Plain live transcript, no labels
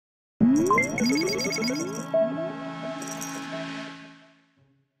Hello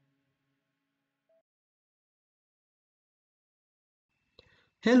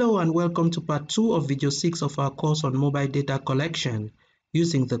and welcome to part 2 of video 6 of our course on mobile data collection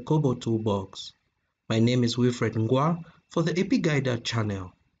using the Kobo toolbox. My name is Wilfred Ngwa for the EpiGuider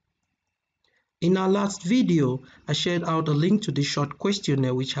channel. In our last video, I shared out a link to the short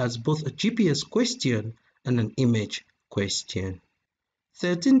questionnaire which has both a GPS question and an image question.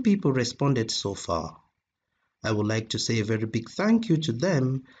 13 people responded so far. I would like to say a very big thank you to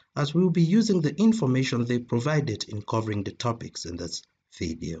them as we will be using the information they provided in covering the topics in this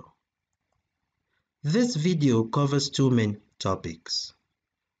video. This video covers two main topics.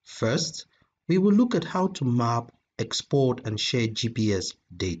 First, we will look at how to map, export, and share GPS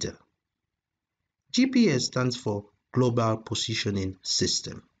data. GPS stands for Global Positioning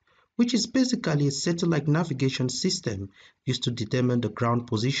System, which is basically a satellite navigation system used to determine the ground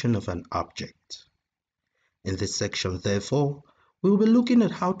position of an object. In this section, therefore, we will be looking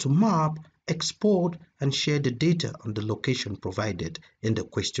at how to map, export, and share the data on the location provided in the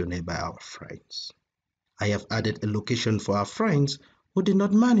questionnaire by our friends. I have added a location for our friends who did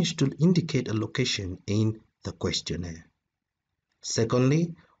not manage to indicate a location in the questionnaire.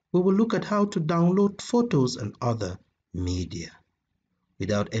 Secondly, we will look at how to download photos and other media.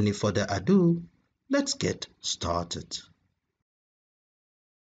 Without any further ado, let's get started.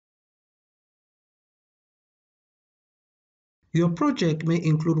 Your project may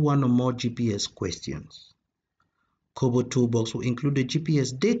include one or more GPS questions. KoBoToolbox will include the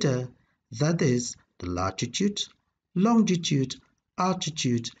GPS data, that is, the latitude, longitude,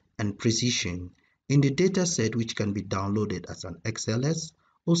 altitude, and precision in the dataset, which can be downloaded as an XLS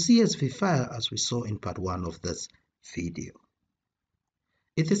or CSV file as we saw in part 1 of this video.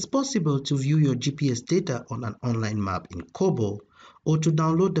 It is possible to view your GPS data on an online map in Kobo or to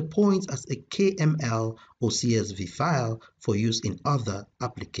download the points as a KML or CSV file for use in other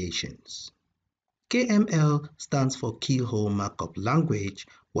applications. KML stands for Keyhole Markup Language,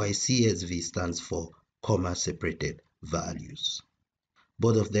 while CSV stands for comma-separated values.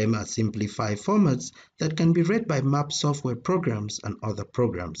 Both of them are simplified formats that can be read by map software programs and other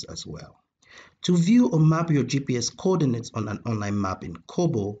programs as well. To view or map your GPS coordinates on an online map in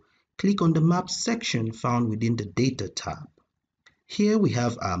Kobo, click on the Map section found within the Data tab. Here we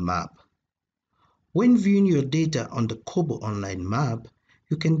have our map. When viewing your data on the Kobo online map,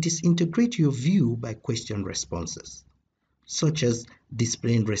 you can disintegrate your view by question responses, such as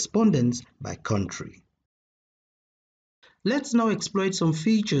displaying respondents by country. Let's now exploit some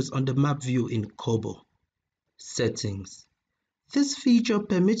features on the map view in Kobo. Settings. This feature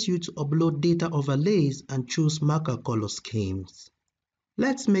permits you to upload data overlays and choose marker color schemes.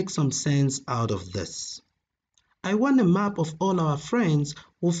 Let's make some sense out of this. I want a map of all our friends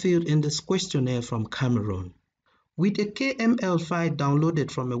who filled in this questionnaire from Cameroon. With a KML file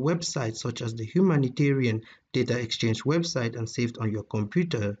downloaded from a website such as the Humanitarian Data Exchange website and saved on your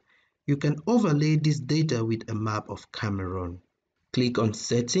computer, you can overlay this data with a map of Cameroon. Click on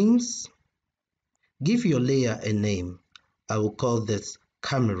Settings. Give your layer a name. I will call this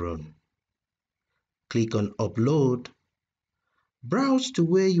Cameroon. Click on Upload. Browse to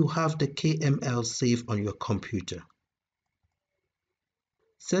where you have the KML saved on your computer.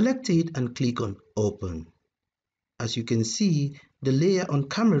 Select it and click on Open. As you can see, the layer on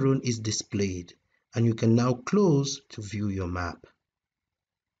Cameroon is displayed, and you can now close to view your map.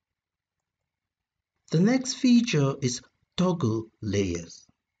 The next feature is Toggle Layers.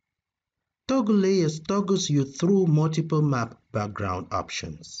 Toggle Layers toggles you through multiple map background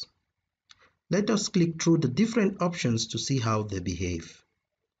options. Let us click through the different options to see how they behave.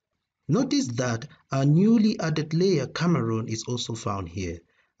 Notice that our newly added layer Cameroon is also found here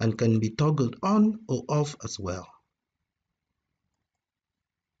and can be toggled on or off as well.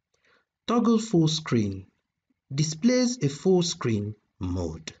 Toggle Full Screen displays a full screen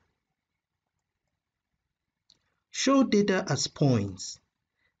mode. Show Data as Points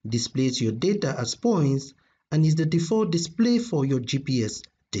displays your data as points and is the default display for your GPS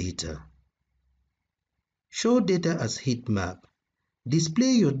data. Show Data as Heat Map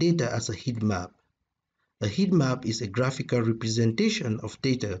display your data as a heat map. A heat map is a graphical representation of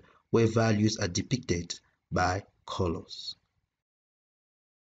data where values are depicted by colors.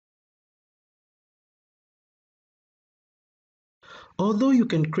 Although you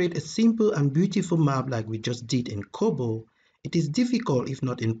can create a simple and beautiful map like we just did in Kobo, it is difficult if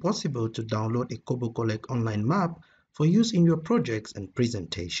not impossible to download a Kobo Collect online map for use in your projects and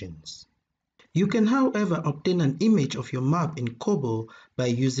presentations. You can, however, obtain an image of your map in Kobo by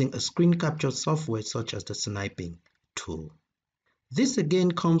using a screen capture software such as the sniping tool. This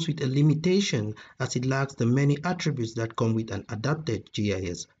again comes with a limitation as it lacks the many attributes that come with an adapted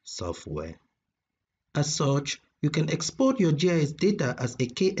GIS software. As such, you can export your GIS data as a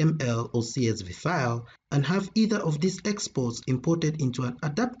KML or CSV file and have either of these exports imported into an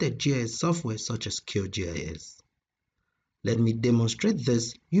adapted GIS software such as QGIS. Let me demonstrate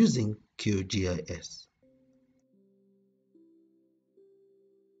this using QGIS.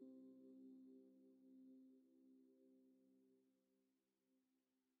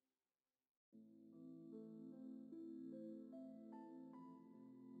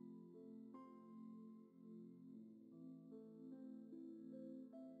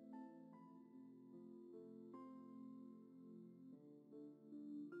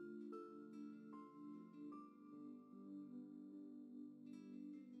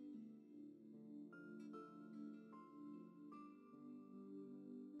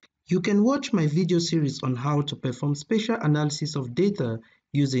 You can watch my video series on how to perform spatial analysis of data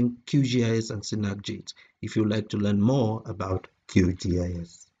using QGIS and SynarchJIT if you'd like to learn more about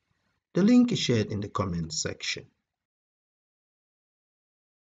QGIS. The link is shared in the comments section.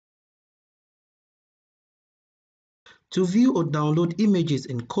 To view or download images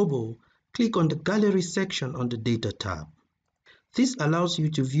in Kobo, click on the Gallery section on the Data tab. This allows you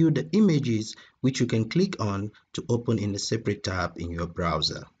to view the images, which you can click on to open in a separate tab in your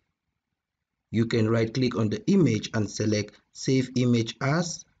browser. You can right-click on the image and select Save Image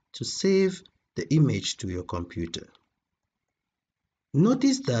As to save the image to your computer.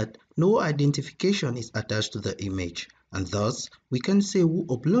 Notice that no identification is attached to the image, and thus we can say who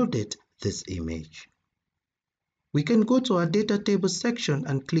uploaded this image. We can go to our Data Table section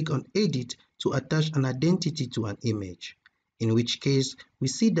and click on Edit to attach an identity to an image, in which case we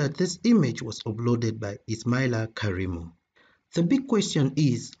see that this image was uploaded by Ismaila Karimu. The big question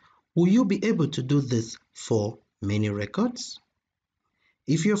is, will you be able to do this for many records?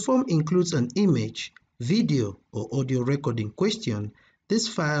 If your form includes an image, video, or audio recording question, these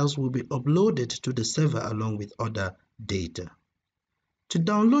files will be uploaded to the server along with other data. To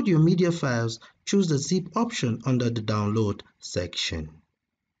download your media files, choose the zip option under the Download section.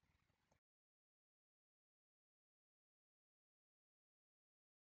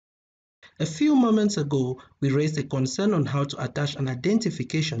 A few moments ago, we raised a concern on how to attach an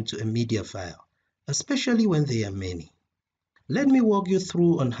identification to a media file, especially when there are many. Let me walk you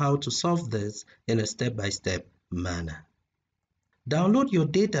through on how to solve this in a step-by-step manner. Download your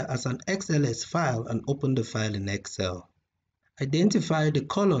data as an XLS file and open the file in Excel. Identify the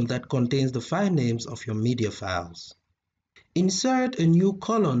column that contains the file names of your media files. Insert a new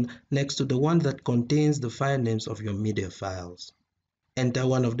column next to the one that contains the file names of your media files. Enter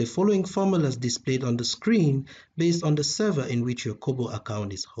one of the following formulas displayed on the screen based on the server in which your Kobo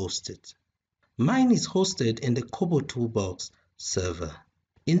account is hosted. Mine is hosted in the KoBoToolbox server.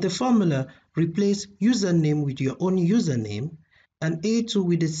 In the formula, replace username with your own username and A2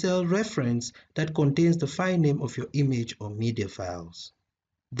 with the cell reference that contains the file name of your image or media files.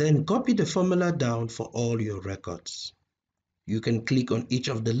 Then copy the formula down for all your records. You can click on each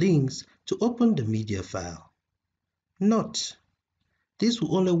of the links to open the media file. Note: this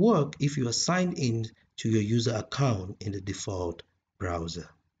will only work if you are signed in to your user account in the default browser.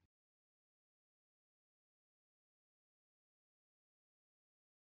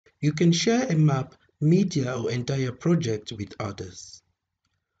 You can share a map, media, or entire project with others.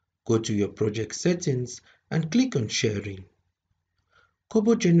 Go to your project settings and click on Sharing.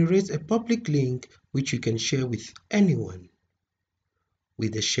 Kobo generates a public link which you can share with anyone.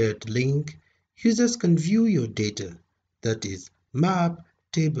 With the shared link, users can view your data, that is, map,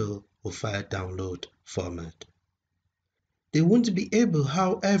 table, or file download format. They won't be able,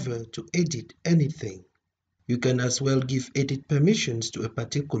 however, to edit anything. You can as well give edit permissions to a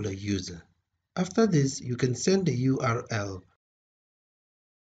particular user. After this, you can send the URL.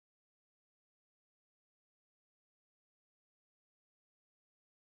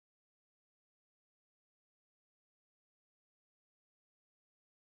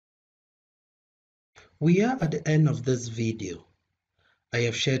 We are at the end of this video. I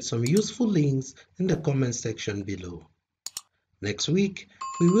have shared some useful links in the comment section below. Next week,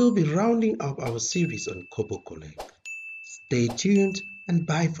 we will be rounding up our series on Kobo Connect. Stay tuned and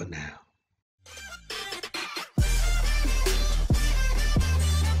bye for now.